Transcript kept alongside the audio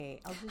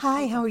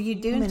Hi, how are you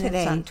doing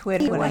today? On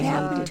Twitter, What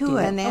happened to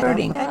it?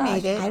 I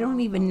made it. I don't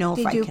even know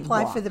if I Did you can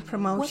apply walk. for the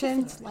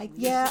promotion? like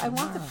Yeah, this I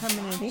want the tomorrow?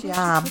 permanent Maybe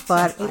job, just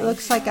but put it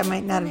looks like I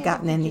might not have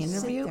gotten an Just sit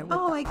interview. there with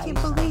Oh, the I can't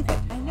ice on believe it.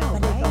 I know,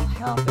 But it'll right?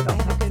 help. I It'll have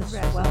a help good the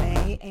swelling.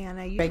 resume, and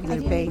I use regular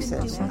didn't even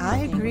basis. do I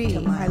anything agree.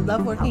 to my I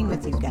love working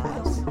with you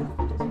guys.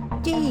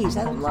 Geez,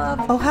 I love.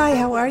 Oh, hi,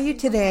 how are you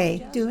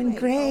today? Doing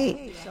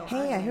great.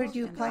 Hey, I heard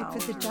you applied for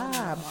the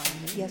job.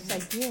 Yes, I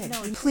did.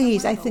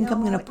 Please, I think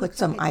I'm going to put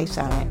some ice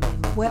on it.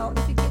 Well,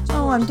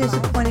 Oh, I'm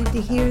disappointed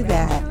to hear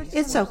that.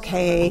 It's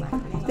okay.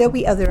 There'll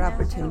be other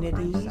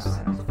opportunities.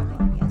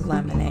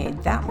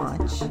 lemonade, that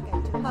much.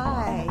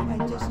 Hi,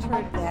 I just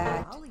heard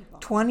that.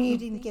 20 You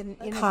didn't get an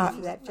interview pot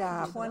for that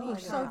job. 20 I'm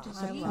so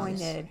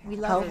disappointed.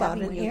 How about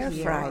an having you air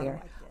here.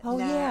 fryer? Oh,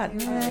 Nah, yeah. I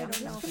don't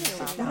know.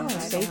 I'm going to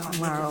say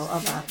tomorrow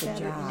about the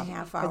Better in a job.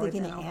 half Are hour, they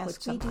going then to I'll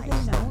ask put me? Do some they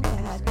ice know on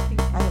that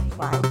I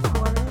applied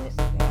for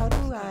it? How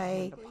do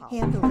I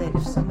handle it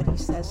if somebody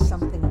says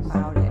something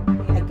about it?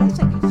 I guess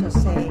I could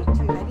just say,